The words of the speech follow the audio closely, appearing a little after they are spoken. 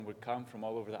would come from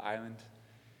all over the island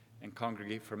and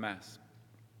congregate for Mass.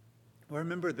 Well, I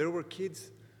remember there were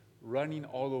kids running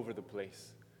all over the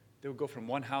place. They would go from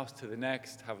one house to the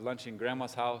next, have lunch in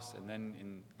grandma's house, and then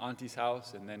in auntie's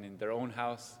house, and then in their own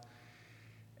house.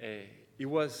 It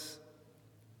was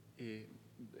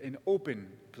an open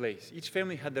place. Each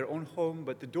family had their own home,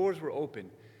 but the doors were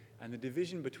open, and the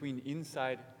division between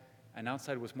inside and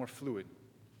outside was more fluid.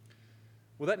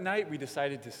 Well, that night we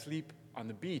decided to sleep on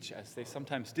the beach, as they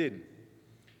sometimes did.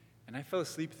 And I fell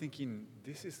asleep thinking,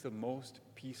 this is the most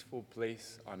peaceful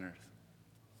place on earth.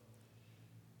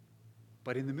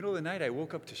 But in the middle of the night, I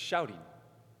woke up to shouting.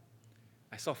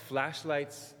 I saw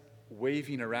flashlights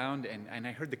waving around, and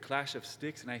I heard the clash of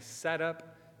sticks, and I sat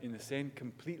up in the sand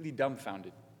completely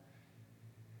dumbfounded.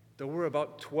 There were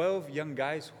about 12 young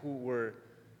guys who were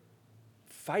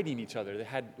fighting each other. They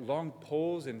had long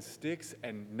poles and sticks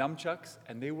and nunchucks,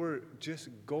 and they were just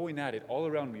going at it all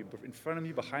around me, in front of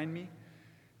me, behind me,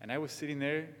 and I was sitting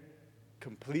there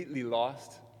completely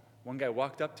lost. One guy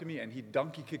walked up to me, and he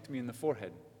donkey kicked me in the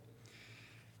forehead.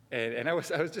 And I was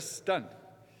just stunned.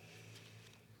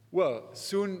 Well,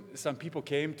 soon some people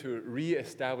came to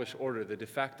re-establish order. The de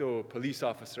facto police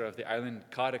officer of the island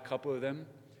caught a couple of them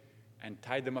and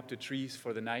tied them up to trees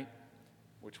for the night,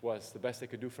 which was the best they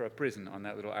could do for a prison on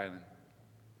that little island.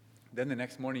 Then the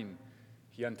next morning,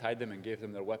 he untied them and gave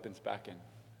them their weapons back and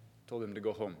told them to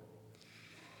go home.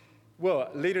 Well,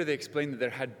 later they explained that there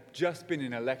had just been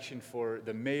an election for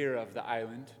the mayor of the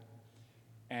island.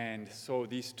 And so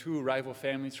these two rival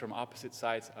families from opposite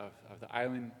sides of the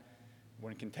island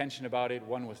were in contention about it.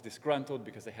 One was disgruntled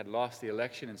because they had lost the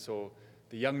election, and so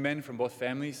the young men from both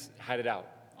families had it out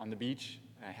on the beach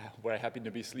where I happened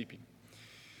to be sleeping.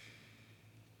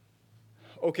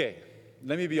 Okay,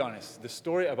 let me be honest. The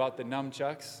story about the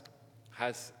nunchucks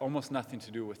has almost nothing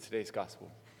to do with today's gospel.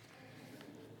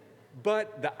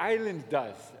 But the island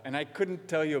does, and I couldn't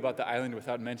tell you about the island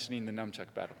without mentioning the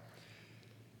nunchuck battle.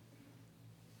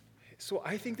 So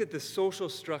I think that the social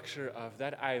structure of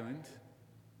that island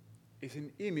is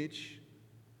an image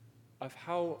of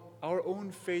how our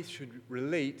own faith should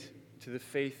relate to the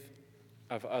faith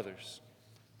of others.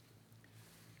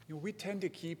 You know, we tend to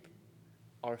keep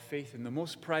our faith in the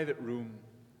most private room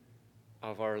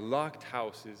of our locked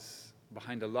houses,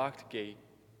 behind a locked gate.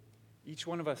 Each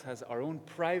one of us has our own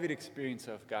private experience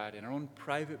of God and our own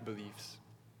private beliefs.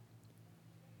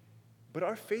 But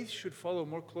our faith should follow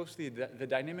more closely the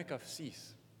dynamic of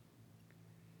cease.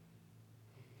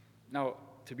 Now,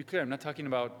 to be clear, I'm not talking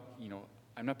about,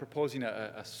 I'm not proposing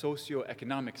a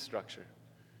socio-economic structure.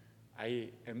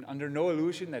 I am under no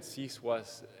illusion that Cease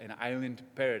was an island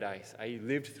paradise. I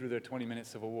lived through their 20-minute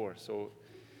civil war, so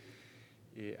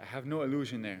I have no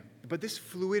illusion there. But this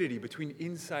fluidity between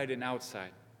inside and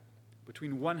outside,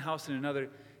 between one house and another,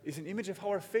 is an image of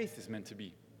how our faith is meant to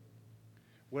be,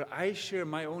 where I share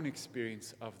my own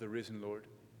experience of the risen Lord,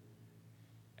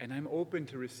 and I'm open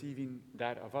to receiving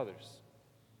that of others.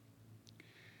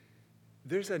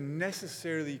 There's a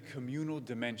necessarily communal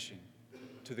dimension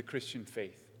to the Christian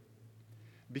faith,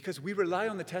 because we rely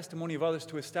on the testimony of others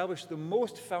to establish the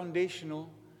most foundational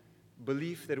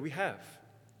belief that we have,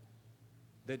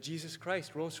 that Jesus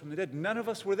Christ rose from the dead. None of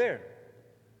us were there.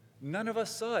 None of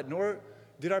us saw it, nor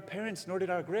did our parents, nor did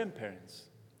our grandparents.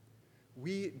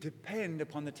 We depend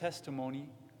upon the testimony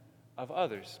of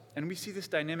others. And we see this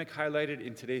dynamic highlighted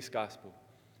in today's gospel.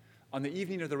 On the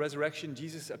evening of the resurrection,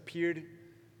 Jesus appeared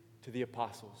to the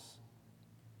apostles.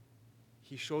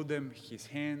 He showed them his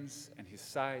hands and his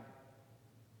side.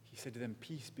 He said to them,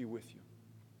 "Peace be with you."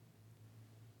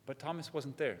 But Thomas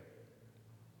wasn't there.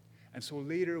 And so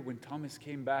later, when Thomas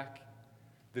came back,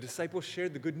 the disciples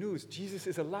shared the good news. Jesus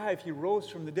is alive. He rose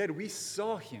from the dead. We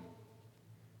saw him.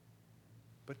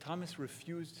 But Thomas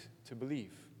refused to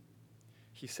believe.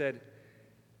 He said,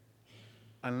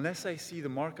 "Unless I see the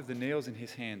mark of the nails in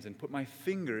his hands and put my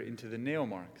finger into the nail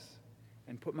marks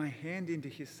and put my hand into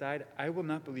his side, I will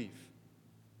not believe."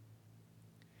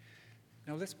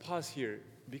 Now let's pause here,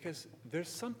 because there's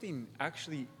something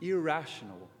actually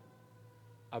irrational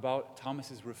about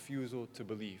Thomas's refusal to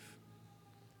believe.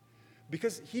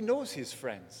 Because he knows his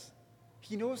friends.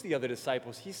 He knows the other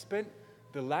disciples. He spent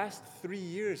the last 3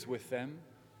 years with them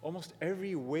almost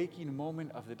every waking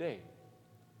moment of the day.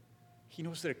 He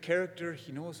knows their character.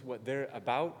 He knows what they're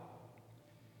about.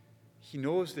 He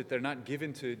knows that they're not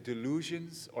given to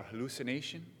delusions or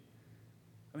hallucination.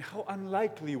 I mean, how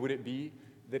unlikely would it be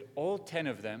that all 10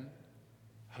 of them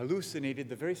hallucinated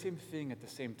the very same thing at the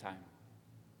same time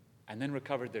and then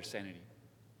recovered their sanity?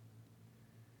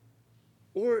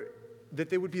 Or that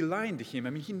they would be lying to him. I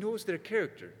mean, he knows their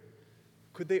character.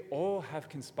 Could they all have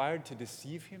conspired to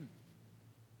deceive him?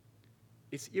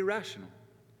 It's irrational.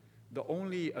 The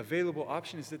only available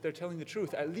option is that they're telling the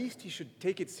truth. At least he should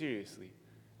take it seriously.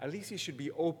 At least he should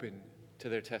be open to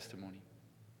their testimony.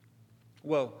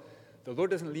 Well, the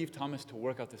Lord doesn't leave Thomas to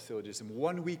work out the syllogism.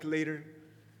 1 week later,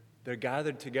 they're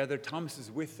gathered together. Thomas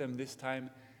is with them this time.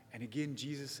 And again,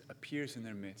 Jesus appears in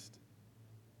their midst.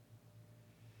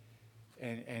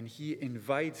 And he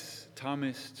invites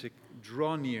Thomas to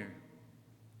draw near,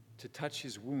 to touch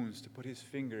his wounds, to put his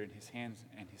finger in his hands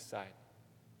and his side.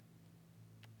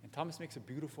 And Thomas makes a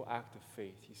beautiful act of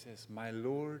faith. He says, "My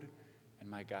Lord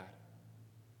and my God."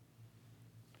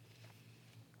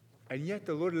 And yet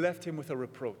the Lord left him with a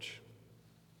reproach.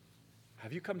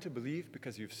 "Have you come to believe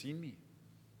because you've seen me?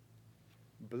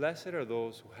 Blessed are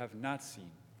those who have not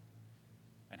seen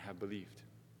and have believed."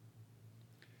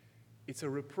 It's a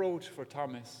reproach for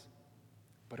Thomas,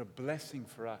 but a blessing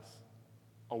for us.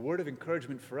 A word of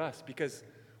encouragement for us, because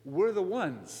we're the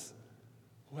ones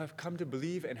who have come to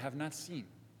believe and have not seen.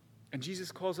 And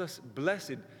Jesus calls us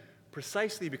blessed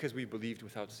precisely because we believed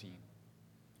without seeing.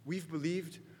 We've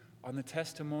believed on the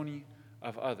testimony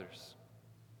of others.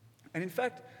 And in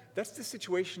fact, that's the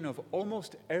situation of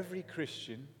almost every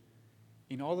Christian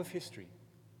in all of history,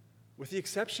 with the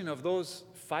exception of those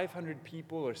 500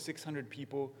 people or 600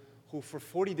 people who for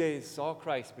 40 days saw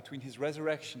Christ between his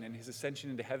resurrection and his ascension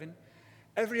into heaven.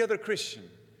 Every other Christian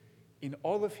in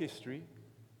all of history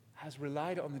has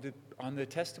relied on the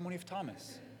testimony of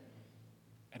Thomas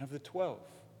and of the 12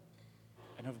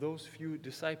 and of those few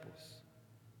disciples.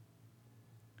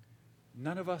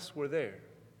 None of us were there,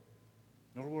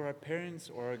 nor were our parents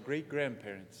or our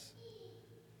great-grandparents,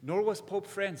 nor was Pope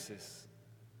Francis,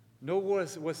 nor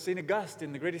was St.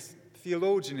 Augustine, the greatest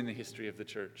theologian in the history of the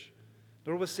church,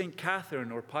 nor was St.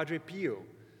 Catherine or Padre Pio.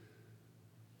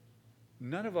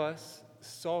 None of us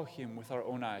saw him with our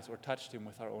own eyes or touched him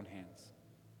with our own hands.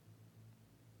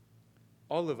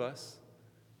 All of us,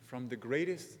 from the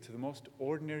greatest to the most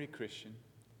ordinary Christian,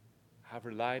 have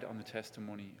relied on the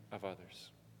testimony of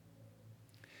others.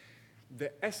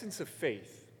 The essence of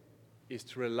faith is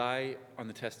to rely on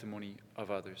the testimony of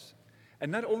others.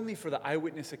 And not only for the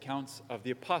eyewitness accounts of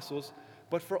the apostles,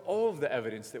 but for all of the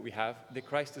evidence that we have that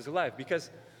Christ is alive.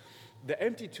 Because the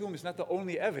empty tomb is not the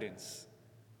only evidence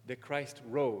that Christ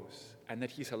rose and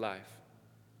that he's alive.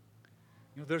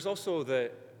 There's also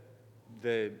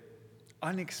the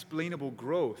unexplainable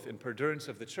growth and perdurance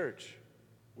of the church,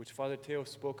 which Father Teo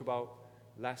spoke about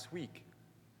last week.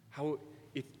 How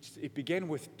it began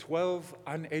with 12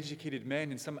 uneducated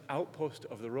men in some outpost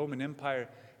of the Roman Empire,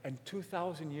 and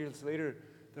 2,000 years later,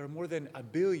 there are more than 1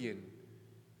 billion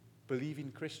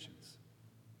believing Christians.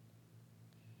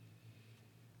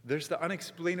 There's the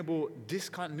unexplainable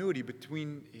discontinuity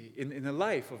in the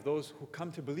life of those who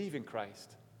come to believe in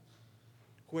Christ,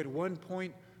 who at one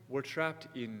point were trapped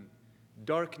in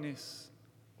darkness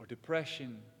or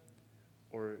depression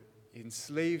or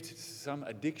enslaved to some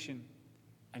addiction,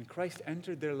 and Christ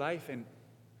entered their life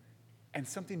and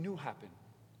something new happened.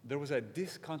 There was a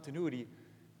discontinuity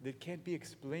that can't be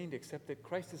explained except that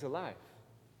Christ is alive.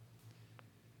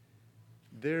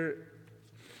 There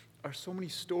are so many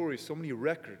stories, so many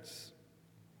records.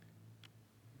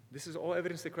 This is all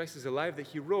evidence that Christ is alive, that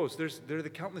he rose. There are the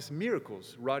countless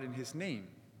miracles wrought in his name.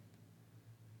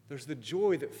 There's the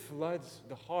joy that floods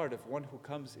the heart of one who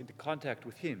comes into contact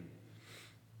with him.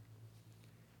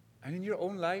 And in your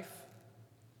own life,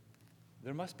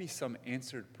 there must be some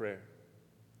answered prayer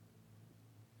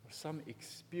or some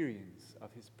experience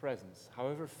of his presence,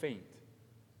 however faint,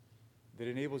 that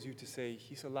enables you to say,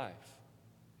 he's alive.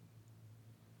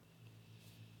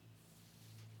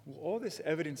 Well, all this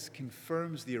evidence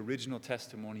confirms the original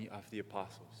testimony of the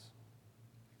apostles.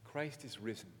 Christ is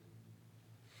risen.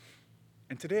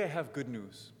 And today I have good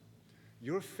news.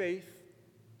 Your faith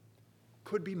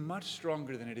could be much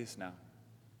stronger than it is now.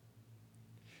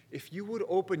 If you would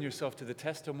open yourself to the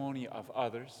testimony of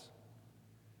others,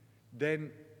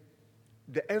 then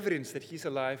the evidence that he's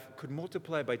alive could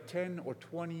multiply by 10 or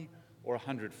 20 or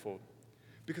 100-fold.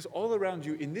 Because all around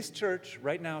you in this church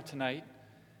right now tonight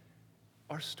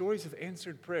are stories of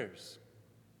answered prayers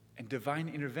and divine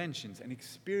interventions and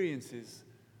experiences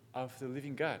of the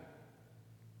living God.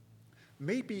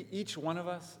 Maybe each one of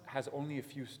us has only a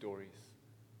few stories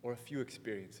or a few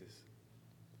experiences.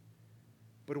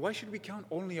 But why should we count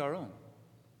only our own?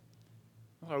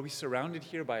 Well, are we surrounded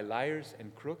here by liars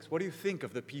and crooks? What do you think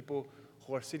of the people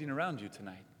who are sitting around you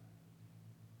tonight?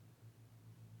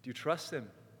 Do you trust them?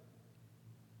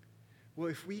 Well,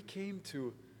 if we came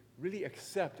to really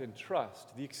accept and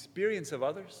trust the experience of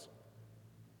others,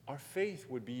 our faith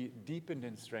would be deepened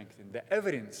and strengthened. The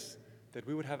evidence that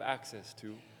we would have access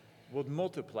to would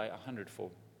multiply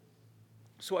 100-fold.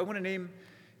 So I want to name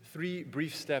 3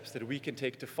 brief steps that we can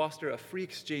take to foster a free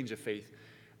exchange of faith.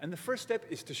 And the first step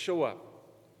is to show up.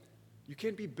 You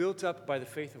can't be built up by the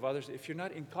faith of others if you're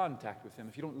not in contact with them,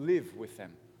 if you don't live with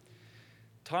them.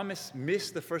 Thomas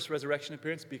missed the first resurrection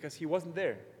appearance because he wasn't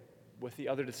there with the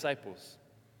other disciples.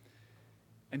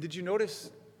 And did you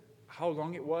notice how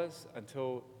long it was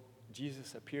until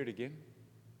Jesus appeared again?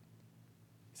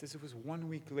 It says it was 1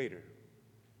 week later.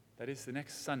 That is the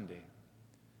next Sunday.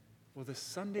 Well, the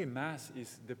Sunday Mass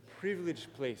is the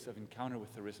privileged place of encounter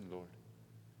with the risen Lord.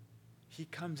 He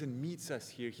comes and meets us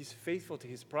here. He's faithful to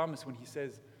his promise when he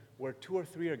says, where 2 or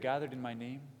 3 are gathered in my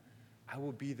name, I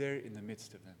will be there in the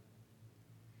midst of them.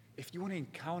 If you want to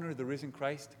encounter the risen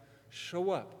Christ,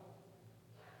 show up.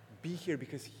 Be here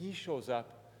because he shows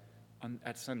up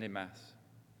at Sunday Mass.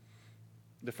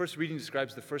 The first reading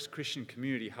describes the first Christian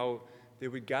community, how they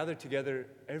would gather together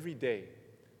every day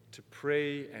to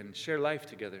pray and share life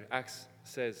together. Acts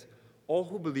says, all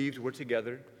who believed were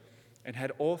together and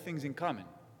had all things in common.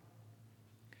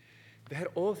 They had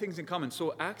all things in common.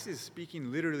 So Acts is speaking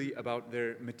literally about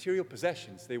their material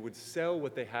possessions. They would sell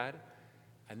what they had,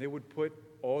 and they would put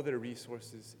all their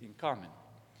resources in common.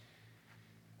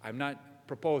 I'm not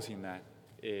proposing that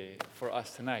for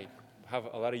us tonight. We have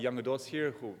a lot of young adults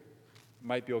here who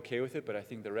might be okay with it, but I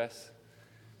think the rest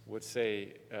would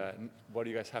say, what do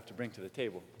you guys have to bring to the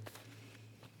table?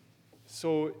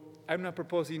 So I'm not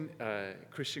proposing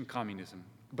Christian communism,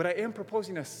 but I am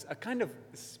proposing a kind of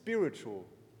spiritual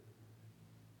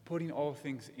putting all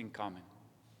things in common.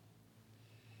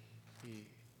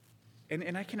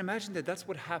 And I can imagine that that's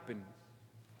what happened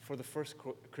for the first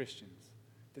Christians,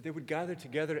 that they would gather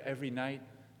together every night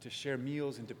to share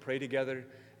meals and to pray together,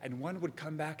 and one would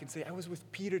come back and say, I was with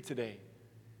Peter today,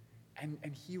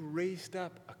 and he raised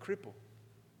up a cripple.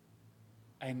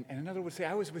 And another would say,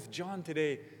 I was with John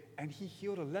today, and he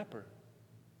healed a leper.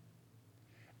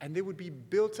 And they would be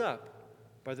built up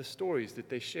by the stories that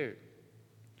they shared.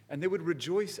 And they would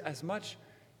rejoice as much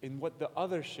in what the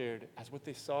others shared as what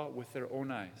they saw with their own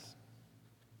eyes.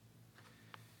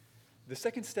 The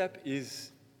second step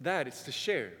is that, it's to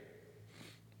share.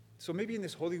 So maybe in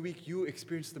this Holy Week you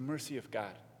experienced the mercy of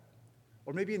God.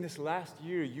 Or maybe in this last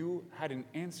year you had an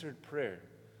answered prayer.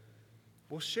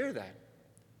 Well, share that.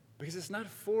 Because it's not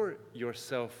for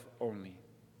yourself only.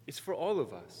 It's for all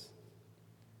of us.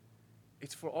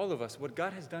 It's for all of us. What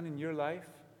God has done in your life,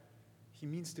 he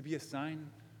means to be a sign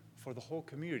for the whole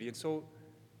community. And so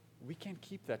we can't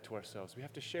keep that to ourselves. We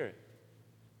have to share it.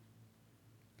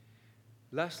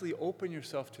 Lastly, open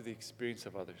yourself to the experience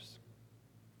of others.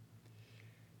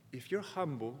 If you're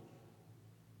humble,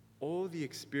 all the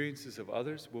experiences of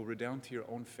others will redound to your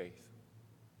own faith.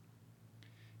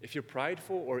 If you're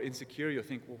prideful or insecure, you'll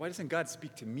think, well, why doesn't God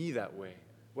speak to me that way?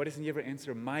 Why doesn't he ever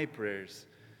answer my prayers?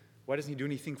 Why doesn't he do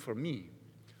anything for me?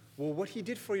 Well, what he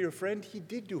did for your friend, he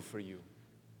did do for you.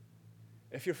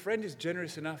 If your friend is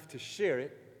generous enough to share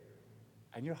it,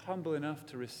 and you're humble enough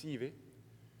to receive it,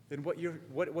 then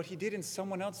what he did in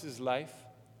someone else's life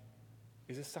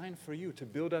is a sign for you to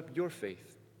build up your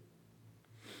faith.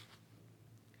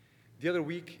 The other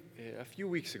week, a few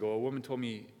weeks ago, a woman told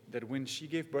me that when she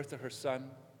gave birth to her son,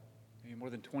 maybe more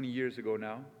than 20 years ago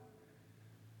now,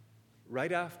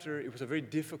 right after, it was a very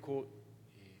difficult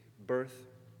birth,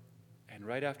 and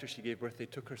right after she gave birth, they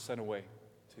took her son away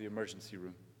to the emergency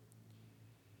room.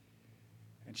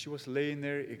 And she was laying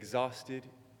there exhausted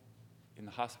in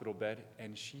the hospital bed,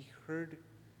 and she heard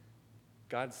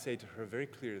God say to her very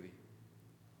clearly,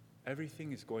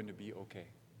 everything is going to be okay.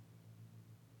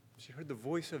 She heard the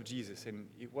voice of Jesus, and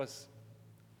it was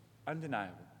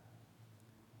undeniable.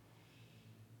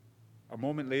 A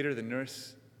moment later, the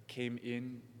nurse came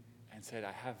in and said,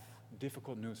 I have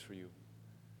difficult news for you.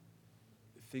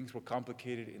 Things were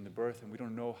complicated in the birth, and we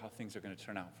don't know how things are going to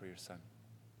turn out for your son.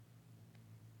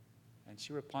 And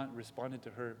she responded to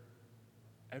her,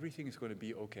 everything is going to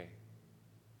be okay.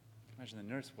 Imagine the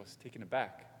nurse was taken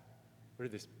aback. Where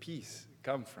did this peace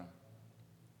come from?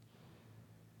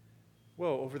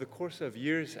 Well, over the course of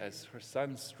years, as her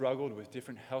son struggled with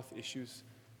different health issues,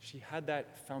 she had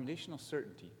that foundational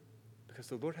certainty because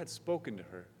the Lord had spoken to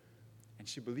her, and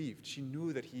she believed. She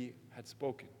knew that he had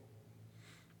spoken.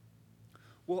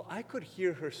 Well, I could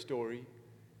hear her story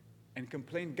and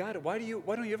complain, God, why don't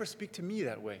you ever speak to me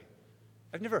that way?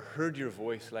 I've never heard your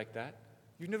voice like that.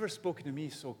 You've never spoken to me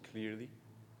so clearly.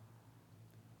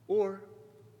 Or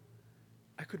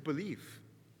I could believe,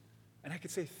 and I could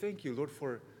say, thank you, Lord,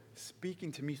 for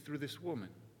speaking to me through this woman.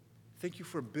 Thank you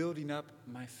for building up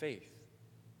my faith.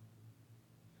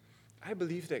 I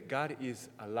believe that God is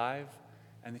alive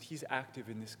and that he's active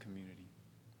in this community.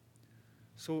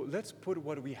 So let's put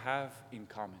what we have in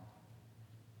common.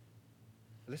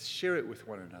 Let's share it with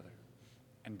one another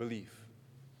and believe.